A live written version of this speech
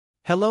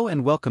Hello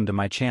and welcome to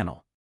my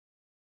channel.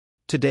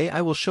 Today I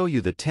will show you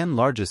the 10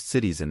 largest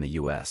cities in the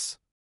US.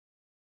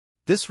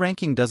 This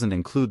ranking doesn't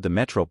include the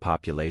metro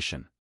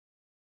population.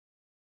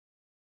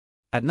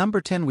 At number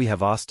 10 we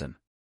have Austin.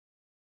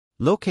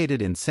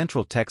 Located in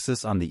central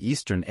Texas on the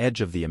eastern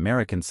edge of the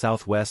American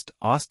Southwest,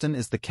 Austin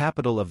is the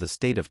capital of the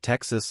state of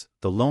Texas,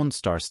 the Lone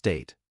Star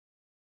State.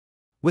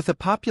 With a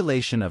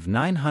population of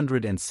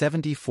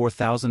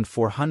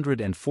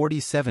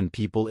 974,447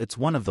 people, it's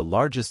one of the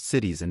largest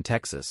cities in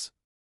Texas.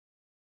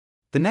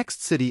 The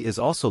next city is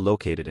also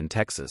located in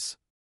Texas.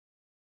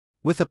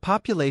 With a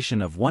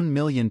population of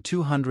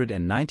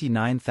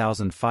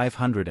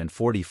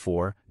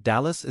 1,299,544,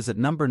 Dallas is at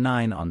number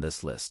 9 on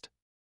this list.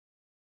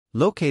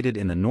 Located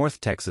in the North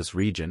Texas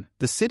region,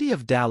 the city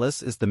of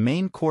Dallas is the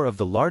main core of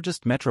the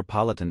largest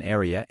metropolitan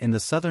area in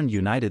the southern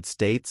United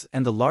States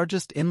and the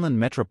largest inland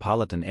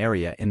metropolitan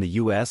area in the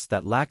U.S.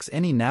 that lacks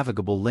any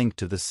navigable link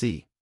to the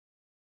sea.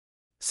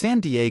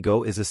 San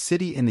Diego is a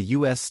city in the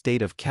U.S.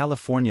 state of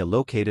California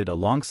located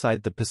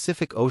alongside the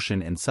Pacific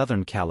Ocean in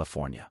Southern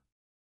California.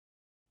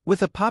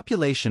 With a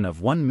population of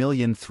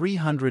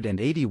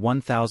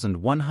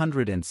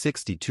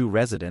 1,381,162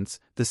 residents,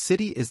 the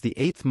city is the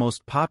 8th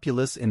most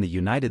populous in the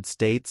United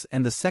States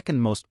and the 2nd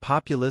most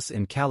populous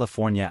in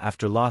California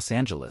after Los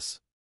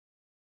Angeles.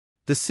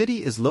 The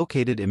city is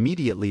located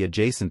immediately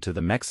adjacent to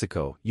the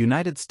Mexico,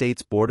 United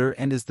States border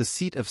and is the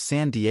seat of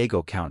San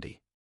Diego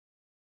County.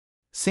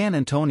 San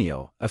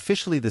Antonio,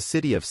 officially the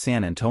city of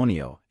San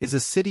Antonio, is a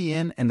city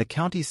in and the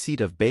county seat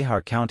of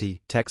Bexar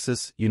County,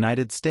 Texas,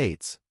 United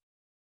States.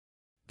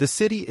 The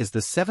city is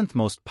the 7th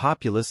most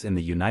populous in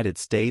the United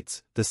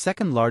States, the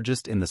 2nd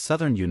largest in the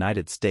southern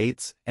United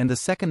States, and the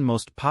 2nd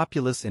most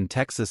populous in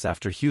Texas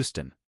after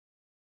Houston.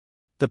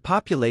 The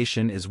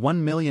population is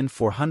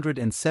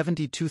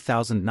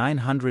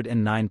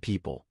 1,472,909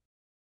 people.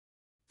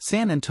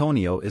 San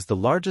Antonio is the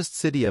largest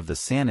city of the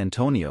San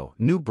Antonio,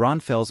 New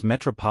Braunfels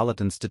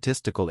Metropolitan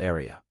Statistical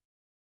Area.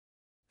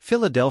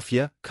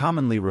 Philadelphia,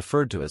 commonly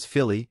referred to as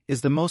Philly, is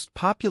the most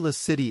populous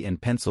city in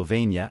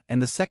Pennsylvania and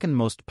the 2nd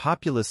most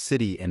populous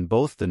city in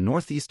both the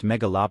Northeast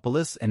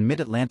megalopolis and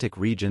Mid-Atlantic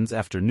regions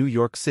after New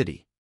York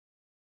City.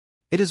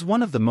 It is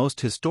one of the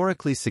most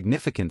historically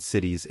significant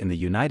cities in the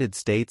United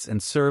States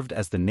and served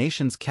as the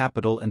nation's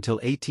capital until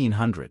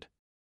 1800.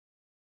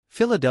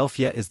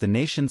 Philadelphia is the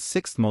nation's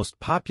 6th most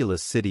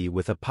populous city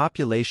with a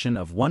population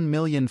of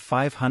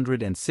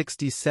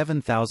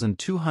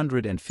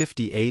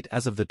 1,567,258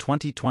 as of the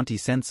 2020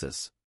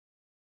 census.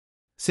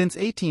 Since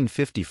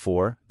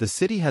 1854, the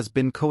city has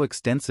been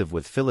coextensive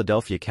with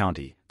Philadelphia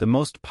County, the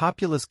most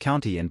populous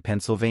county in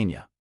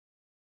Pennsylvania.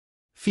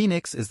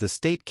 Phoenix is the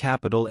state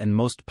capital and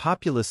most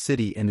populous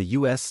city in the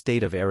U.S.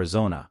 state of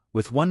Arizona,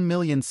 with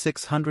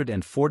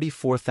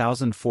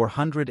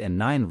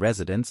 1,644,409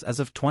 residents as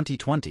of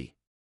 2020.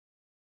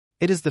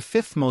 It is the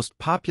 5th most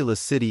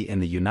populous city in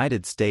the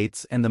United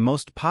States and the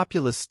most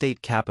populous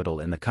state capital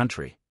in the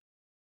country.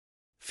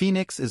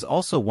 Phoenix is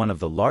also one of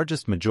the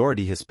largest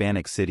majority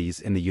Hispanic cities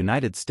in the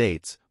United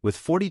States, with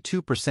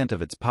 42%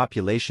 of its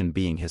population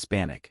being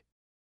Hispanic.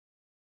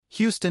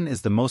 Houston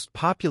is the most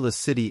populous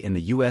city in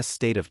the U.S.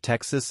 state of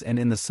Texas and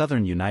in the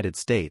southern United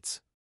States.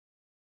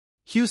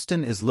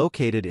 Houston is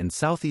located in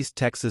southeast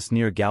Texas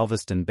near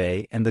Galveston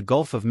Bay and the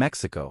Gulf of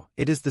Mexico.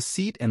 It is the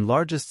seat and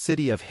largest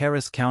city of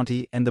Harris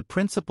County and the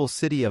principal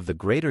city of the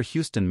Greater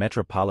Houston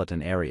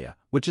metropolitan area,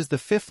 which is the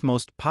 5th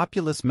most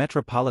populous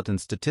metropolitan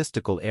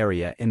statistical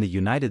area in the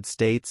United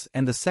States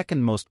and the 2nd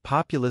most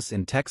populous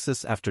in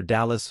Texas after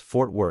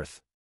Dallas-Fort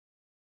Worth.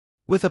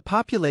 With a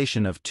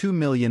population of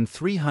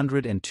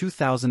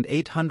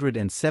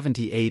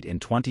 2,302,878 in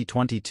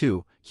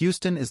 2022,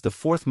 Houston is the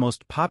 4th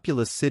most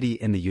populous city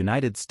in the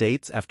United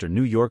States after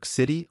New York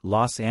City,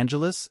 Los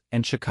Angeles,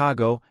 and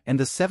Chicago, and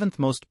the 7th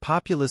most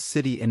populous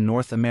city in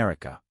North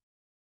America.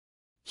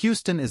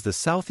 Houston is the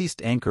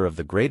southeast anchor of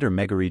the greater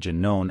megaregion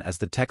known as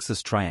the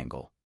Texas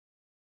Triangle.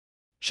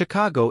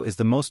 Chicago is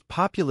the most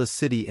populous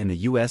city in the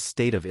U.S.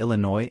 state of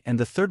Illinois and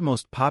the 3rd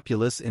most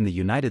populous in the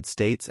United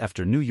States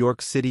after New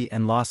York City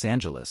and Los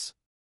Angeles.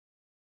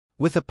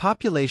 With a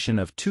population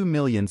of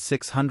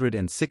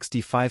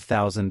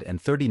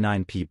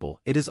 2,665,039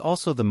 people, it is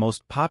also the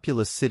most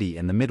populous city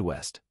in the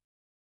Midwest.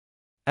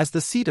 As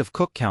the seat of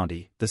Cook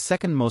County, the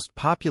 2nd most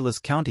populous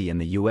county in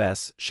the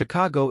U.S.,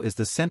 Chicago is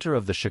the center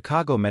of the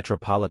Chicago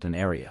metropolitan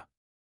area.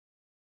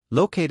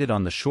 Located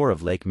on the shore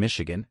of Lake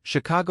Michigan,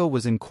 Chicago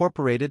was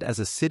incorporated as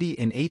a city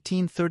in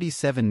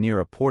 1837 near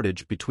a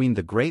portage between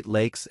the Great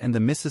Lakes and the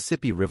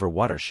Mississippi River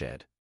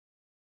watershed.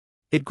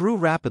 It grew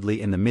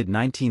rapidly in the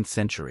mid-19th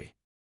century.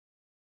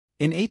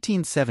 In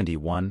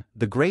 1871,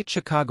 the Great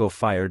Chicago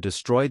Fire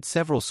destroyed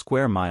several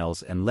square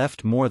miles and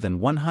left more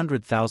than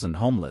 100,000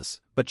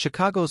 homeless, but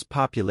Chicago's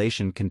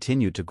population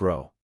continued to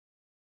grow.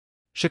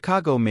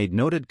 Chicago made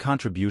noted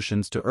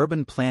contributions to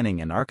urban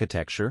planning and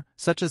architecture,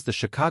 such as the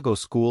Chicago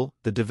School,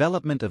 the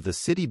development of the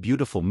City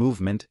Beautiful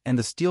movement, and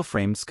the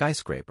steel-framed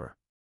skyscraper.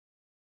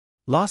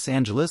 Los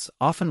Angeles,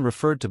 often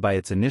referred to by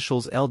its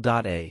initials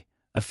L.A.,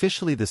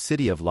 officially the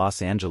city of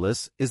Los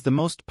Angeles, is the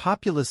most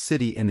populous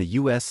city in the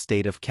U.S.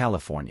 state of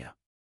California.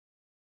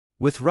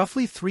 With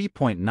roughly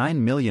 3.9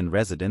 million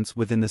residents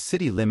within the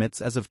city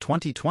limits as of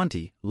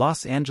 2020,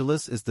 Los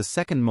Angeles is the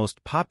second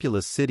most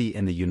populous city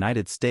in the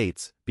United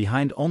States,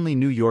 behind only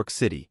New York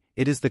City.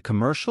 It is the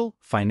commercial,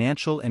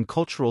 financial and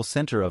cultural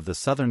center of the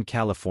Southern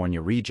California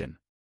region.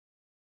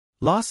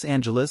 Los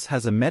Angeles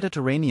has a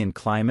Mediterranean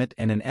climate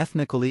and an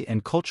ethnically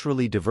and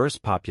culturally diverse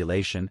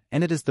population,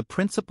 and it is the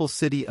principal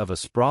city of a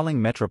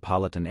sprawling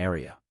metropolitan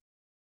area.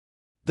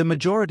 The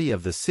majority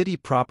of the city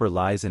proper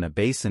lies in a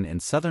basin in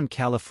Southern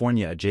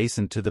California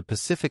adjacent to the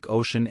Pacific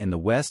Ocean in the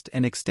west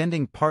and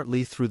extending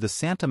partly through the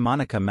Santa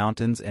Monica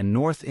Mountains and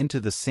north into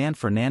the San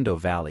Fernando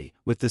Valley,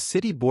 with the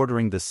city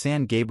bordering the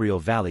San Gabriel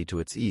Valley to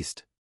its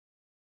east.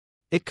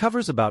 It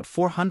covers about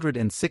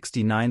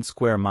 469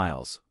 square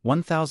miles,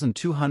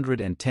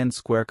 1,210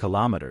 square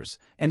kilometers,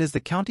 and is the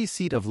county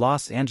seat of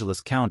Los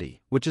Angeles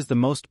County, which is the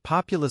most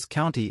populous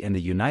county in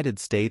the United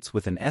States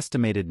with an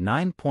estimated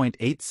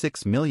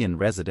 9.86 million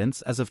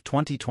residents as of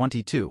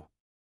 2022.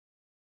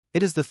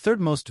 It is the third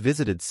most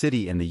visited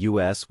city in the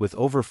U.S. with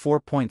over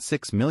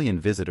 4.6 million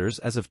visitors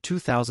as of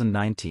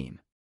 2019.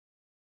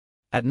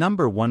 At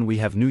number 1 we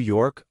have New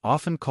York,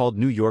 often called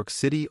New York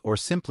City or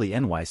simply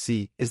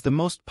NYC, is the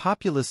most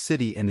populous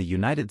city in the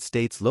United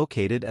States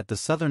located at the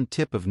southern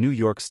tip of New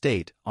York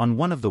State, on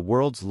one of the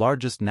world's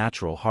largest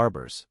natural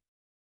harbors.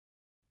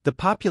 The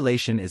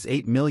population is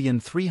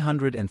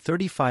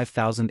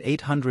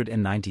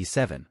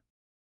 8,335,897.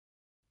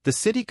 The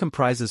city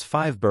comprises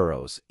 5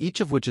 boroughs, each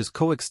of which is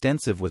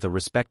coextensive with a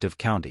respective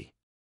county.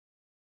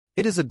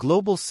 It is a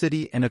global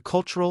city and a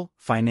cultural,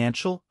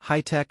 financial,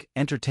 high-tech,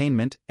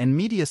 entertainment, and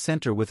media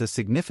center with a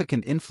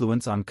significant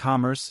influence on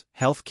commerce,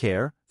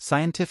 healthcare,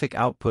 scientific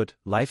output,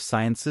 life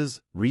sciences,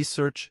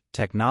 research,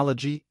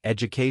 technology,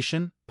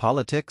 education,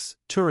 politics,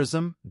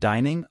 tourism,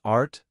 dining,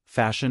 art,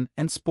 fashion,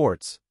 and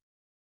sports.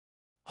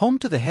 Home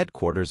to the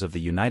headquarters of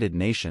the United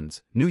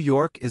Nations, New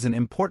York is an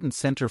important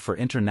center for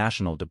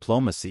international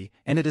diplomacy,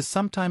 and it is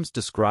sometimes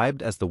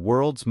described as the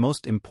world's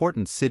most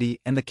important city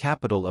and the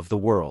capital of the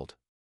world.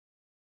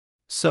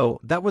 So,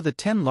 that were the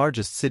 10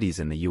 largest cities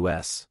in the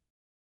U.S.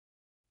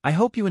 I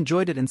hope you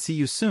enjoyed it and see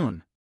you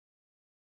soon.